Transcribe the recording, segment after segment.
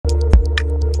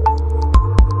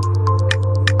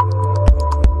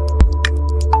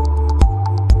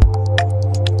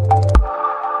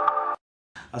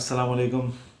अस्सलाम वालेकुम।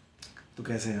 तो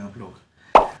कैसे हैं आप लोग?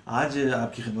 आज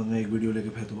आपकी खिदमत में एक वीडियो लेके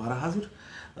फिर दोबारा हाजिर।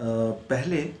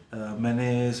 पहले मैंने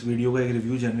इस वीडियो का एक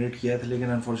रिव्यू जनरेट किया था, लेकिन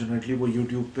अनफॉर्चुनेटली वो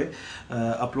यूट्यूब पे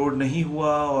अपलोड नहीं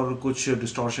हुआ और कुछ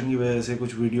डिस्टॉर्शन की वजह से,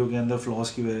 कुछ वीडियो के अंदर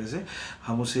फ्लॉस की वजह से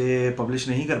हम उसे पब्लिश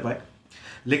नहीं कर पाए।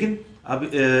 लेकिन अब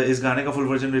इस गाने का फुल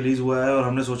वर्जन रिलीज़ हुआ है और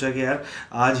हमने सोचा कि यार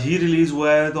आज ही रिलीज़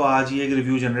हुआ है तो आज ही एक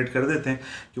रिव्यू जनरेट कर देते हैं,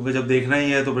 क्योंकि जब देखना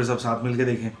ही है तो फिर सब साथ मिल के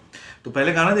देखें। तो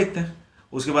पहले गाना देखते हैं,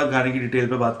 उसके बाद गाने की डिटेल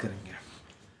पे बात करेंगे।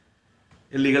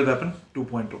 Illegal weapon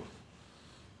 2.0।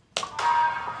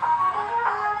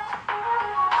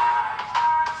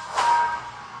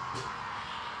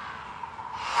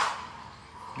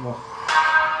 वाह,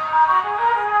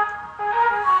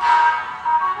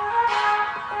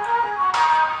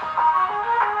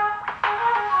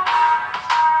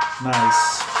 नाइस।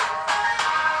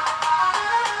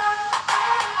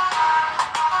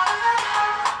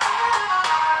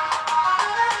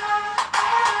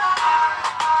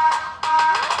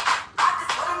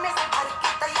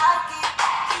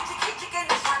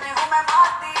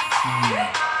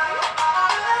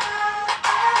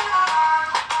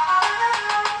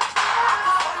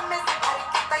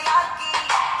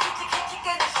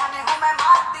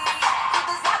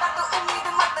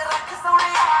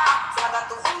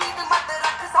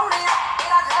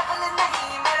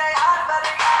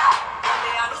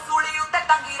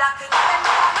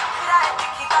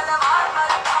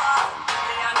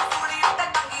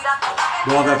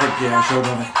 बहुत एफर्ट किया है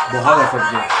श्रद्धा ने, बहुत एफर्ट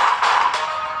किया।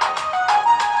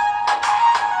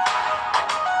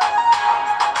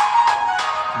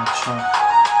 अच्छा,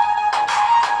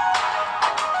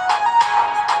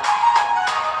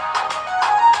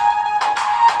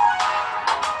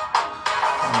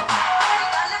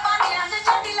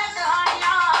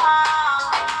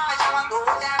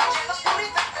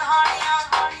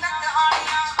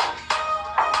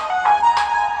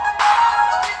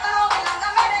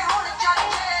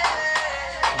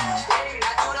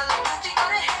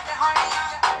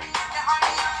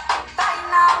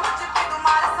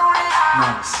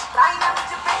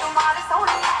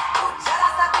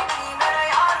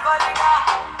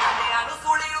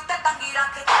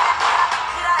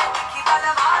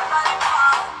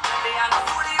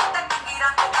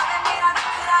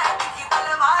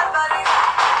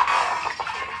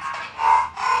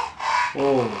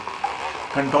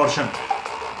 कंटोर्शन।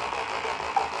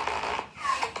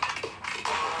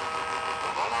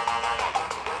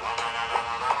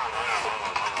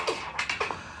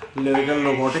 लिरिकल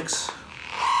रोबोटिक्स,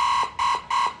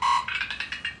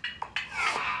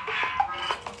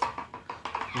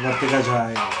 वर्तिका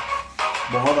जाए,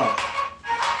 बहुत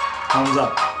हमजा।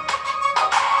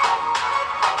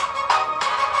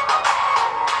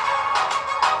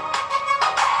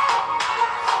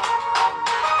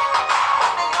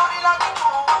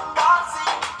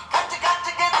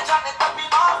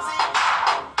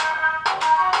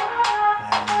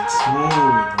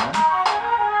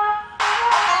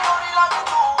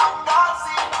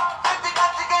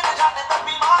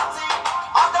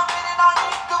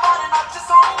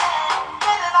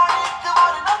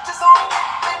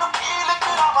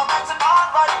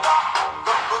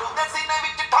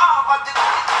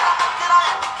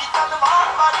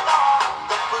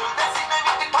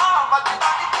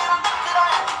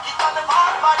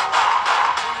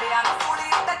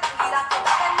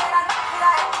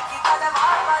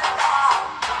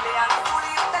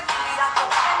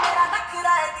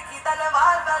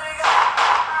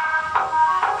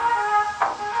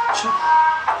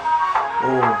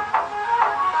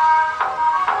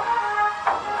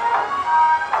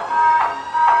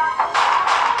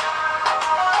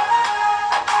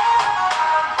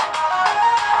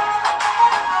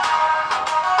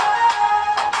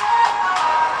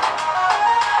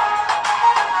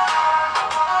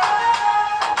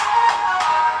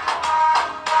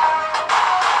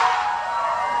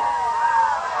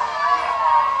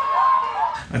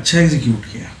 अच्छा एग्जीक्यूट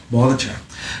किया, बहुत अच्छा।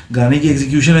 गाने की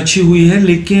एग्जीक्यूशन अच्छी हुई है,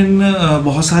 लेकिन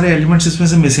बहुत सारे एलिमेंट्स इसमें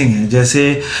से मिसिंग हैं। जैसे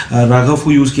राघव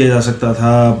को यूज़ किया जा सकता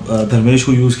था, धर्मेश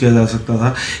को यूज़ किया जा सकता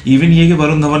था। इवन ये कि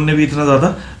वरुण धवन ने भी इतना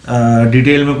ज़्यादा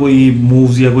डिटेल में कोई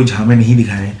मूव्स या कोई झामे नहीं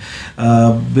दिखाए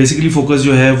हैं। बेसिकली फोकस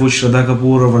जो है वो श्रद्धा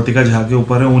कपूर और वर्तिका झा के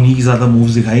ऊपर है, उन्हीं की ज़्यादा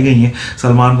मूव्स दिखाई गई हैं।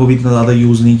 सलमान को भी इतना ज़्यादा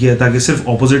यूज़ नहीं किया, ताकि सिर्फ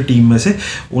ऑपोजिट टीम में से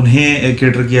उन्हें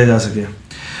कैटर किया जा सके।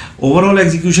 ओवरऑल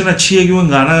एग्जीक्यूशन अच्छी है, क्योंकि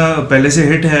गाना पहले से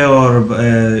हिट है।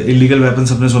 और इल्लीगल वेपन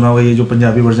सबने सुना हुआ, ये जो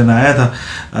पंजाबी वर्जन आया था,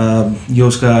 ये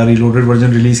उसका रिलोडेड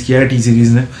वर्जन रिलीज़ किया है टी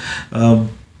सीरीज़ ने।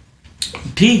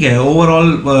 ठीक है,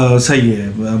 ओवरऑल सही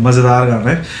है, मज़ेदार गाना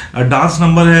है। डांस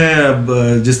नंबर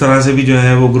है, जिस तरह से भी जो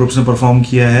है वो ग्रुप्स ने परफॉर्म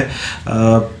किया है,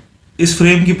 इस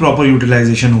फ्रेम की प्रॉपर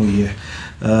यूटिलाइजेशन हुई है।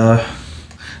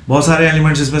 बहुत सारे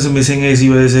एलिमेंट्स इसमें से मिसिंग है इसी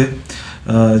वजह से।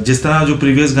 जिस तरह जो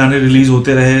प्रीवियस गाने रिलीज़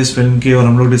होते रहे इस फिल्म के और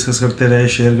हम लोग डिस्कस करते रहे,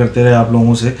 शेयर करते रहे आप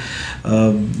लोगों से,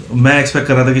 मैं एक्सपेक्ट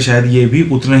कर रहा था कि शायद ये भी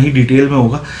उतना ही डिटेल में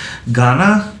होगा। गाना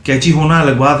कैची होना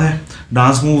अलग बात है,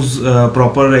 डांस मूव्स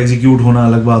प्रॉपर एग्जीक्यूट होना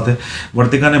अलग बात है।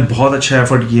 वर्तिका ने बहुत अच्छा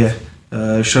एफर्ट किया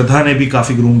है, श्रद्धा ने भी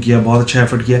काफ़ी ग्रूम किया, बहुत अच्छा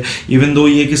एफर्ट किया है। इवन दो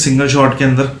ये कि सिंगल शॉट के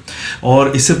अंदर,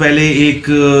 और इससे पहले एक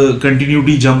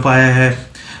कंटिन्यूटी जंप आया है।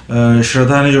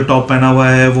 श्रद्धा ने जो टॉप पहना हुआ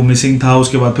है वो मिसिंग था,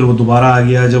 उसके बाद फिर वो दोबारा आ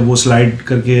गया जब वो स्लाइड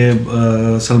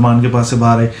करके सलमान के पास से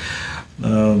बाहर आए।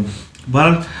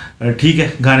 बहरहाल ठीक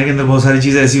है, गाने के अंदर बहुत सारी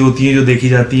चीज़ें ऐसी होती हैं जो देखी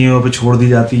जाती हैं और फिर छोड़ दी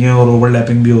जाती हैं और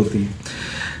ओवरलैपिंग भी होती है।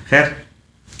 खैर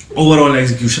ओवरऑल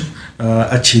एग्जीक्यूशन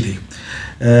अच्छी थी।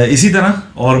 इसी तरह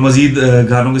और मज़ीद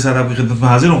गानों के साथ आपकी खिदमत में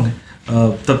हाजिर होंगे।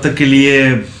 तब तक के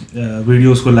लिए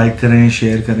वीडियोस को लाइक करें,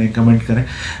 शेयर करें, कमेंट करें,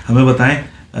 हमें बताएं,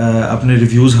 अपने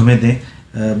रिव्यूज़ हमें दें।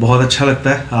 बहुत अच्छा लगता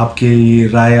है आपकी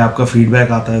राय, आपका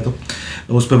फीडबैक आता है तो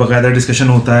उस पर बाकायदा डिस्कशन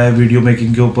होता है वीडियो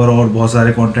मेकिंग के ऊपर और बहुत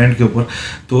सारे कंटेंट के ऊपर।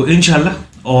 तो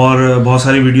इंशाल्लाह और बहुत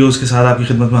सारी वीडियोस के साथ आपकी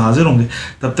खिदमत में हाजिर होंगे।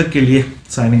 तब तक के लिए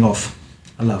साइनिंग ऑफ।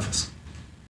 अल्लाह हाफ़िज़।